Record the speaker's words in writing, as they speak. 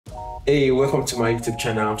Hey, welcome to my YouTube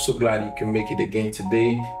channel. I'm so glad you can make it again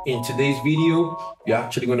today. In today's video, we're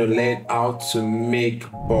actually going to learn how to make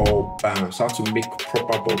ball bounce, how to make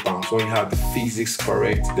proper ball bounce. When you have the physics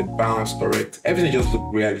correct, the bounce correct, everything just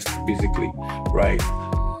look realistic basically, right?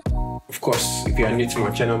 Of course, if you are new to my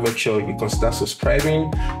channel, make sure you consider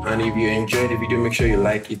subscribing. And if you enjoyed the video, make sure you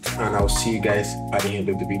like it. And I'll see you guys at the end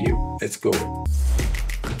of the video. Let's go.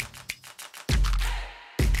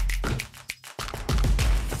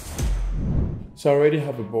 So I already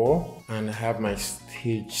have a ball and I have my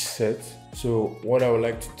stage set. So what I would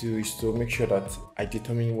like to do is to make sure that I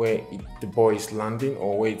determine where the ball is landing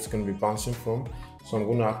or where it's going to be bouncing from. So I'm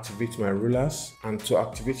going to activate my rulers, and to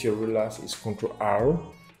activate your rulers is Ctrl R,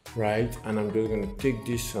 right? And I'm just going to take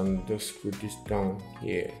this and just put this down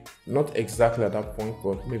here. Not exactly at that point,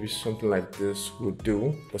 but maybe something like this would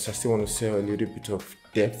do, because I still want to sell a little bit of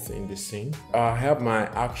depth in the scene. I have my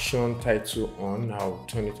action title on. I'll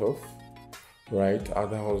turn it off. Right,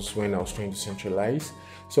 that was when I was trying to centralize.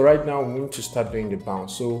 So right now we need to start doing the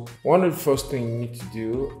bounce. So one of the first things you need to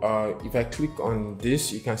do, if I click on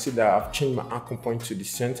this, you can see that I've changed my anchor point to the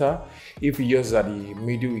center. If you use at the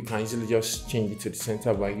middle, you can easily just change it to the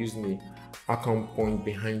center by using the anchor point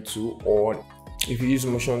behind tool, or if you use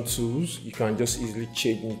motion tools, you can just easily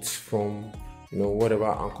change it from whatever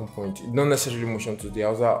anchor point. Not necessarily motion to the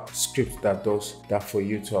other script that does that for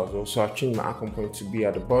you too as well. So I've changed my anchor point to be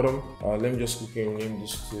at the bottom. Let me just quickly name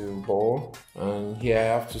this to ball, and here I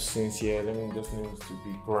have two scenes here. Let me just name it to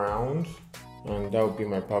be ground, and that will be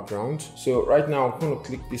my background. So right now I'm going to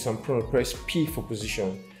click this. I'm going to press P for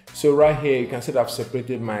position. So right here you can see that I've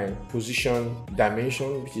separated my position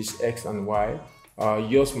dimension, which is X and Y.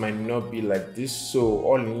 Yours might not be like this, so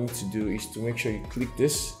all you need to do is to make sure you click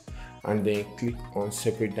this and then click on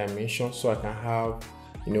separate dimension, so I can have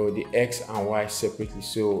the X and Y separately.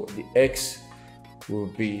 So the X will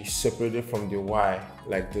be separated from the Y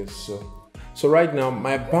like this. So right now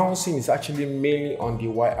my bouncing is actually mainly on the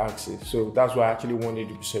Y axis, so that's why I actually wanted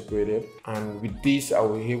to be separated, and with this I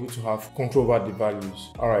will be able to have control over the values.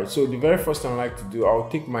 All right, so the very first thing I like to do, I'll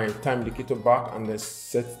take my time indicator back and then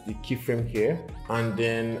set the keyframe here, and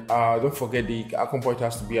then don't forget the anchor point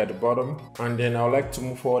has to be at the bottom, and then I would like to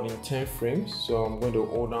move forward in 10 frames. So I'm going to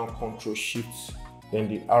hold down Ctrl Shift then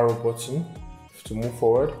the arrow button to move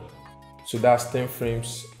forward. So that's 10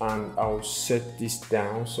 frames, and I'll set this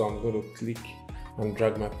down. So I'm going to click and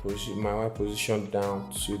drag my Y position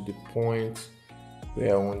down to the point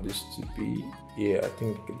where I want this to be. Yeah, I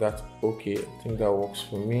think that's okay. I think that works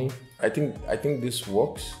for me. I think this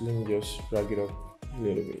works. Let me just drag it up a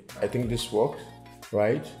little bit. I think this works,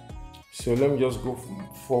 right? So let me just go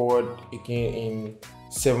forward again in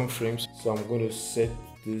 7 frames. So I'm going to set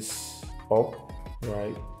this up,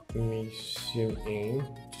 right? Let me zoom in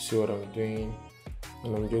to see what I'm doing,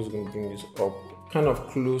 and I'm just going to bring this up kind of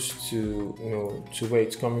close to to where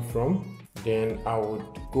it's coming from. Then I would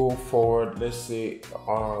go forward, let's say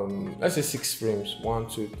 6 frames, 1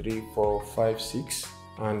 2 3 4 5 6,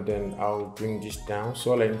 and then I'll bring this down.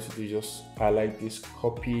 So all I need to do is just highlight this,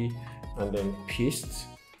 copy, and then paste.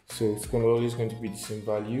 So it's always going to be the same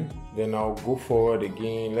value. Then I'll go forward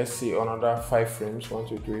again, let's say another 5 frames, 1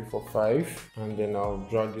 2 3 4 5, and then I'll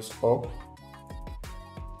drag this up,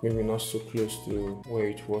 maybe not so close to where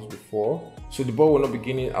it was before. So the ball will not be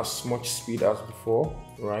gaining as much speed as before,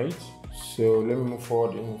 right? So let me move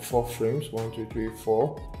forward in 4 frames, 1 2 3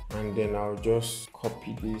 4, and then I'll just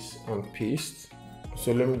copy this and paste.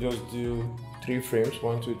 So let me just do 3 frames,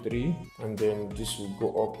 1 2 3, and then this will go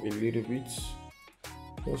up a little bit.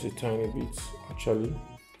 Just a tiny bit actually.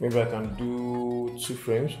 Maybe I can do 2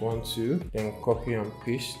 frames, 1 2, then copy and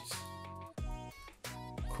paste,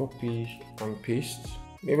 copy and paste.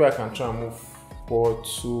 Maybe I can try and move forward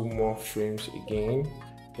 2 more frames again.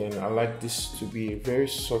 Then I like this to be a very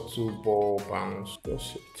subtle ball bounce,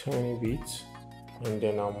 just a tiny bit, and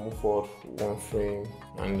then I'll move forward 1 frame,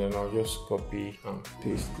 and then I'll just copy and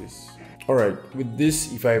paste this. All right, with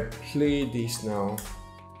this, if I play this now,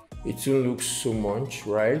 it won't look so much,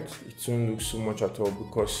 right? It won't look so much at all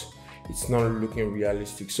because it's not looking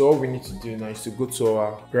realistic. So all we need to do now is to go to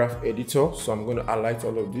our graph editor. So I'm going to highlight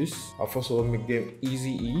all of this. I'll first of all make them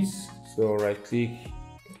easy ease. So right click,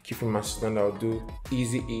 keeping my stand, I'll do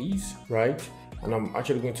easy ease, right? And I'm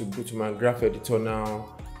actually going to go to my graph editor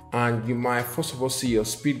now, and you might first of all see your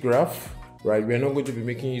speed graph, right? We're not going to be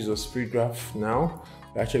making use of speed graph now.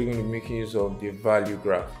 We're actually going to be making use of the value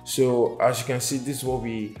graph. So as you can see, this is what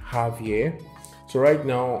we have here. So right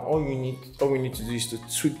now, all we need to do is to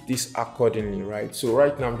tweak this accordingly, right? So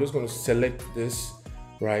right now, I'm just going to select this,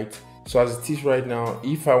 right? So as it is right now,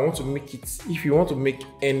 if I want to make it, if you want to make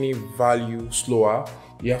any value slower,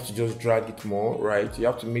 you have to just drag it more, right? You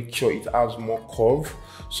have to make sure it has more curve.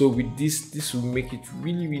 So with this will make it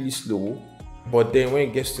really slow, but then when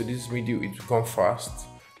it gets to this middle, it will come fast,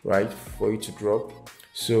 right, for it to drop.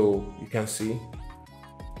 So you can see.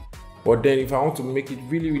 But then if I want to make it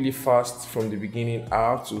really fast from the beginning,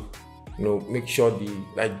 I have to, you know, make sure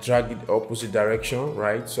drag it opposite direction,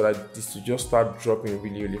 right, so that this will just start dropping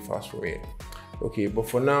really fast from here. Okay, but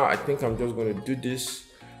for now, I think I'm just going to do this,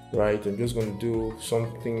 right? I'm just going to do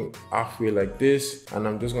something halfway like this, and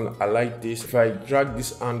I'm just going to highlight this. If I drag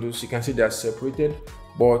these handles, you can see they're separated,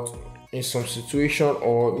 but in some situation,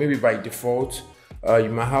 or maybe by default, you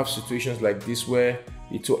might have situations like this where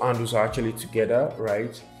the two handles are actually together,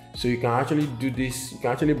 right? So you can actually do this, you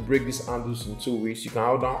can actually break these handles in two ways. You can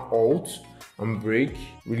hold down Alt and break,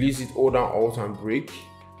 release it, hold down Alt and break,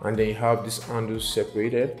 and then you have these handles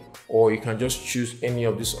separated. Or you can just choose any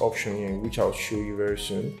of this option here, which I'll show you very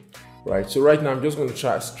soon, right? So right now I'm just going to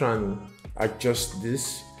try and adjust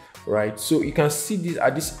this, right? So you can see this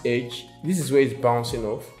at this edge, this is where it's bouncing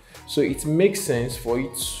off. So it makes sense for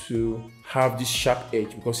it to have this sharp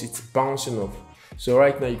edge because it's bouncing off. So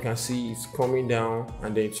right now you can see it's coming down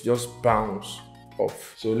and then it's just bounce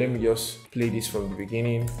off. So let me just play this from the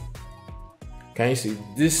beginning. Can you see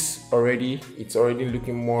this already? It's already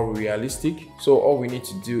looking more realistic. So all we need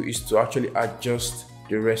to do is to actually adjust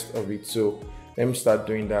the rest of it. So let me start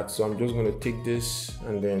doing that. So I'm just going to take this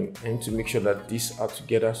and then I need to make sure that these are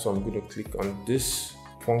together. So I'm going to click on this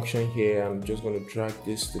function here. I'm just going to drag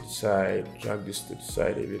this to the side, drag this to the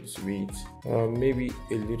side a little bit, maybe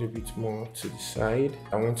a little bit more to the side.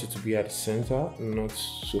 I want it to be at the center, not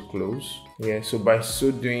so close. Yeah, so by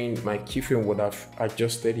so doing, my keyframe would have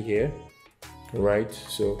adjusted here, right?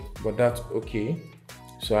 So but that's okay.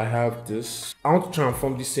 So I have this, I want to try and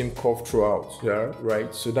form the same curve throughout here,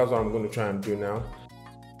 right? So that's what I'm going to try and do now.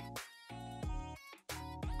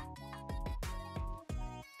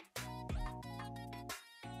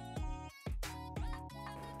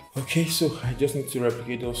 Okay, so I just need to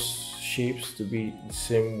replicate those shapes to be the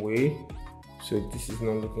same way. So this is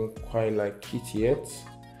not looking quite like it yet,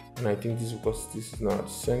 and I think this is because this is not at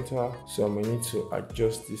the center. So I may need to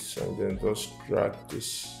adjust this and then just drag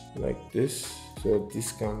this like this, so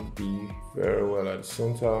this can be very well at the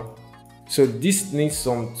center. So this needs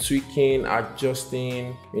some tweaking,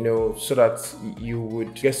 adjusting, you know, so that you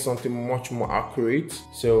would get something much more accurate.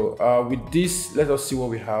 So with this, let us see what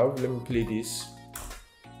we have. Let me play this.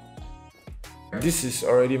 This is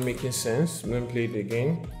already making sense. Let me play it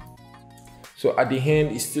again. So at the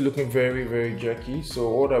end, it's still looking very jerky. So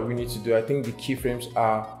what that we need to do, I think the keyframes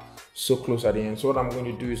are so close at the end. So what I'm going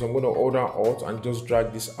to do is I'm going to hold down Alt and just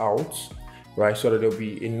drag this out, right? So that there'll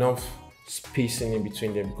be enough spacing in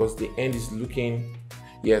between them, because the end is looking,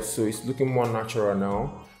 yes, so it's looking more natural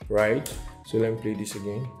now, right? So let me play this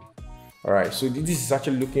again. All right, so this is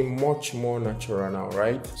actually looking much more natural now,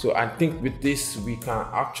 right? So I think with this, we can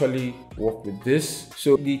actually work with this.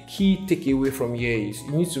 So the key takeaway from here is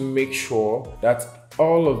you need to make sure that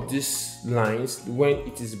all of these lines, when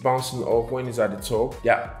it is bouncing off, when it's at the top,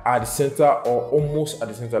 they are at the center or almost at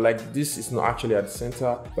the center. Like this is not actually at the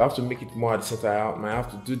center. We have to make it more at the center. I might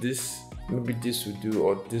have to do this. Maybe this would do,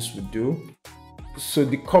 or this would do. So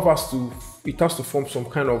the curve has to form some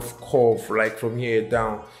kind of curve, like from here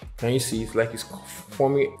down. Can you see? It's like it's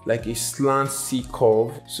forming like a slant C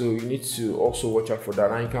curve. So you need to also watch out for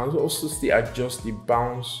that. And you can also still adjust the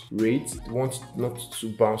bounce rate. You want it not to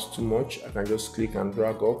bounce too much, I can just click and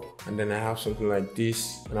drag up, and then I have something like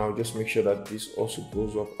this, and I'll just make sure that this also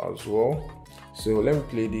goes up as well. So let me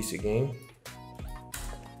play this again.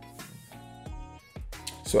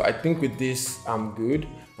 So I think with this, I'm good.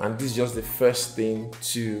 And this is just the first thing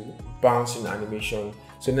to bouncing animation.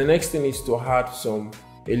 So the next thing is to add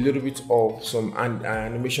a little bit of some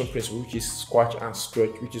animation principle, which is squash and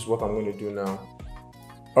stretch, which is what I'm going to do now.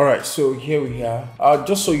 All right, so here we are.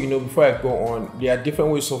 Just so you know, before I go on, there are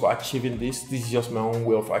different ways of achieving this. This is just my own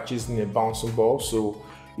way of achieving a bouncing ball. So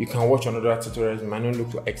you can watch another tutorial. It might not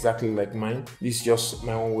look exactly like mine. This is just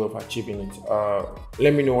my own way of achieving it.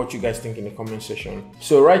 Let me know what you guys think in the comment section.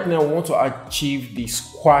 So right now we want to achieve the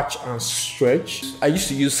squash and stretch. I used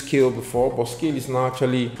to use scale before, but scale is not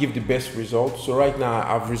actually give the best result. So right now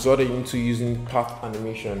I've resorted into using path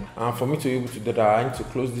animation. And for me to be able to do that, I need to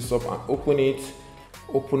close this up and open it.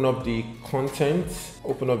 Open up the content,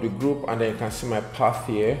 open up the group, and then you can see my path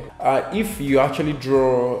here. If you actually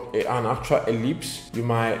draw an actual ellipse, you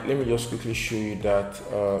might, let me just quickly show you that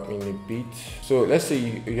in a bit. So let's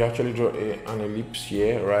say you actually draw an ellipse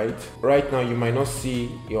here, right? Right now you might not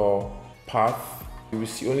see your path you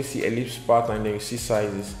will only see ellipse path, and then you see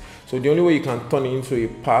sizes. So the only way you can turn it into a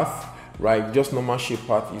path, right, just normal shape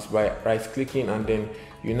path, is by right clicking, and then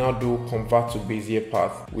you now do convert to Bezier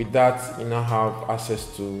path. With that, you now have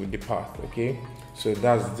access to the path. Okay, so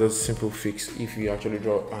that's just simple fix if you actually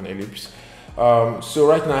draw an ellipse. So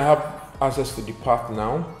right now I have access to the path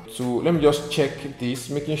now. So let me just check this,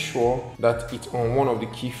 making sure that it's on one of the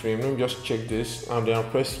keyframes. Let me just check this, and then I'll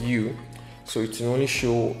press U, so it will only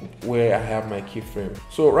show where I have my keyframe.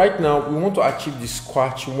 So right now we want to achieve the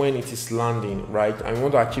squash when it is landing, right, and we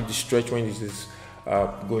want to achieve the stretch when it is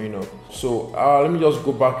going up. So let me just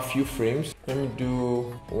go back a few frames. Let me do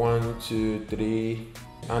 1, 2, 3,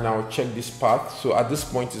 and I'll check this path. So at this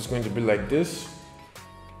point it's going to be like this.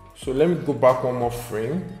 So let me go back one more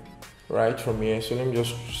frame right from here. So let me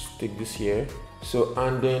just stick this here. So,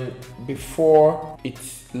 and then before it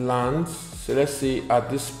lands, so let's say at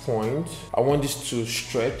this point I want this to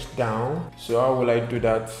stretch down. So how will I do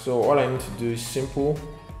that? So all I need to do is simple,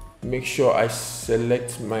 make sure I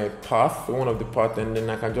select my path, one of the path, and then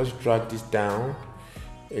I can just drag this down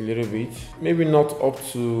a little bit, maybe not up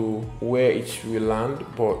to where it will land,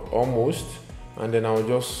 but almost. And then I'll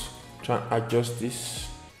just try and adjust this,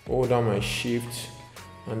 hold down my shift,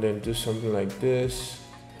 and then do something like this,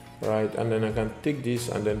 right? And then I can take this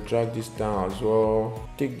and then drag this down as well,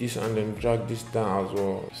 take this and then drag this down as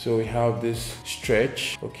well. So we have this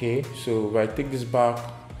stretch. Okay, so if I take this back,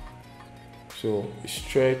 so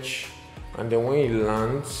stretch, and then when it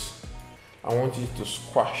lands I want it to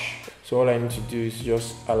squash. So all I need to do is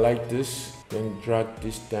just highlight this, then drag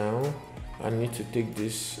this down. I need to take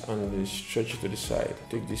this and stretch it to the side,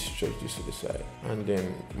 take this, stretch this to the side, and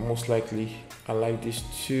then most likely I like this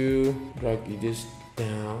too, drag this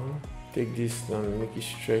down, take this and make it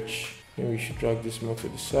stretch. Maybe we should drag this more to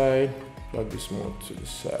the side, drag this more to the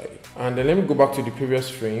side. And then let me go back to the previous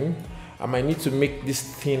frame. I might need to make this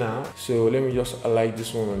thinner, so let me just highlight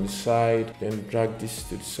this one on the side, then drag this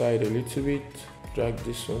to the side a little bit, drag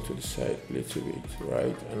this one to the side a little bit,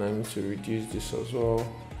 right? And I need to reduce this as well,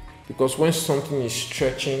 because when something is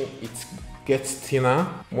stretching it gets thinner,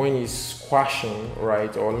 when it's squashing,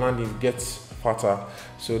 right, or landing, it gets fatter.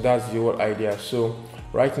 So that's the whole idea. So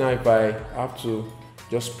right now if I have to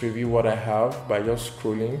just preview what I have by just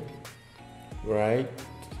scrolling, right,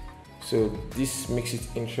 so this makes it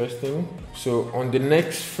interesting. So on the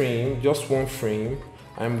next frame, just one frame,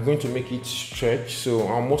 I'm going to make it stretch. So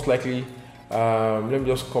I'll most likely let me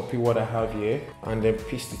just copy what I have here and then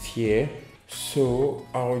paste it here. So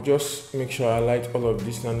I'll just make sure I highlight all of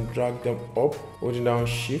this and drag them up, holding down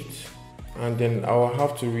shift, and then I'll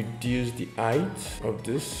have to reduce the height of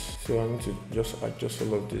this. So I need to just adjust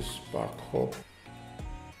all of this back up,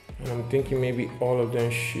 and I'm thinking maybe all of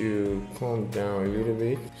them should come down a little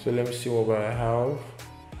bit. So let me see what I have.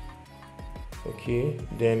 Okay,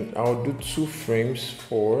 then I'll do 2 frames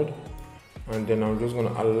forward, and then I'm just going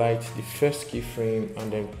to highlight the first keyframe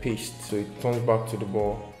and then paste so it turns back to the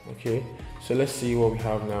ball. Okay, so let's see what we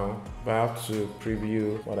have now. But I have to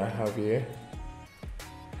preview what I have here.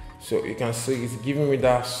 So you can see it's giving me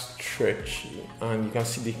that stretch, and you can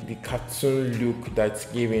see the cartoon look that's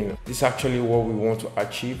giving. This is actually what we want to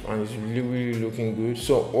achieve, and it's really looking good.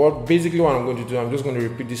 So basically what I'm going to do, I'm just going to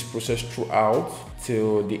repeat this process throughout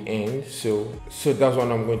till the end. So that's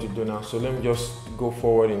what I'm going to do now. So let me just go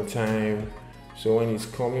forward in time. So when it's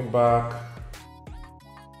coming back,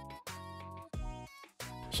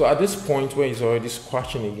 so at this point where it's already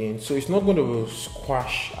squashing again, so it's not going to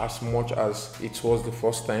squash as much as it was the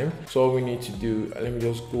first time. So all we need to do, let me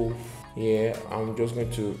just go here, I'm just going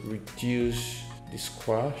to reduce the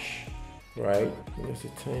squash, right, just a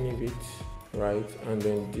tiny bit, right, and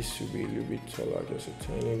then this will be a little bit taller, just a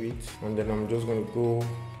tiny bit, and then I'm just going to go,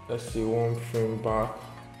 let's say 1 frame back,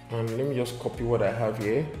 and let me just copy what I have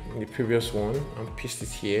here in the previous one and paste it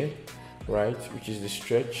here, right, which is the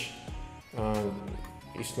stretch, and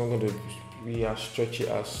it's not going to be as stretchy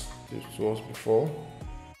as it was before.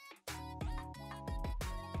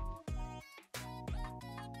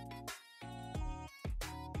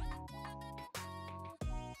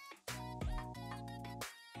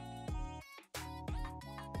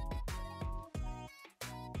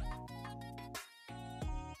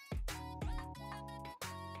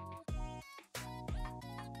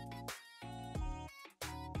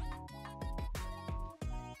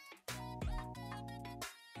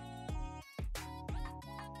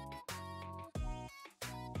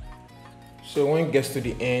 So when it gets to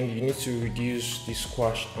the end, you need to reduce the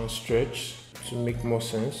squash and stretch to make more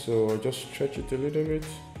sense. So I'll just stretch it a little bit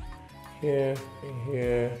here and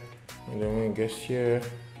here, and then when it gets here,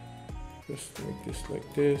 just make this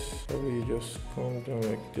like this. Probably just come down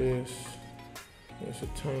like this, Just a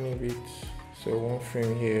tiny bit. So one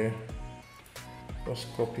frame here,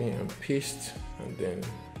 just copy and paste, and then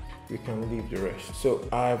we can leave the rest. So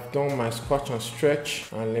I've done my scratch and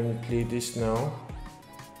stretch, and let me play this now.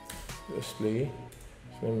 Let's play.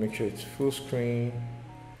 So let me make sure it's full screen,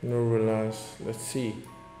 no rollers. Let's see.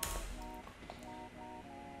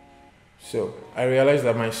 So I realized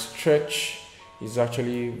that my stretch is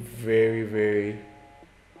actually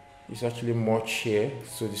it's actually much here.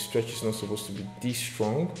 So the stretch is not supposed to be this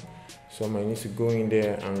strong. So I might need to go in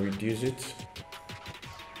there and reduce it,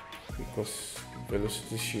 because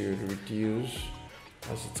velocity should reduce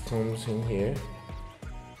as it comes in here.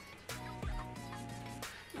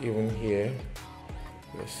 Even here,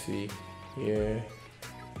 let's see, here.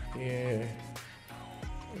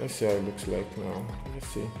 Let's see how it looks like now. Let's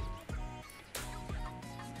see.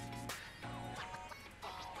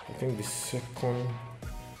 I think the second,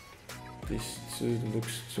 this two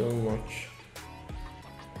looks too much.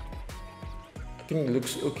 I think it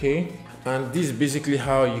looks okay. And this is basically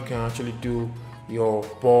how you can actually do your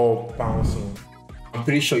ball bouncing. I'm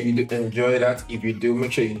pretty sure you do enjoy that. If you do,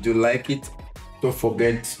 make sure you do like it. Don't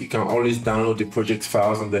forget, you can always download the project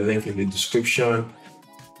files on the link in the description.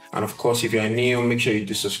 And of course, if you're new, make sure you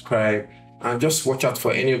do subscribe. And just watch out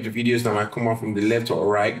for any of the videos that might come up from the left or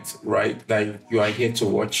right, that you are here to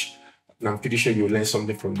watch. And I'm pretty sure you'll learn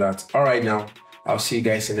something from that. All right, now, I'll see you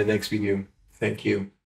guys in the next video. Thank you.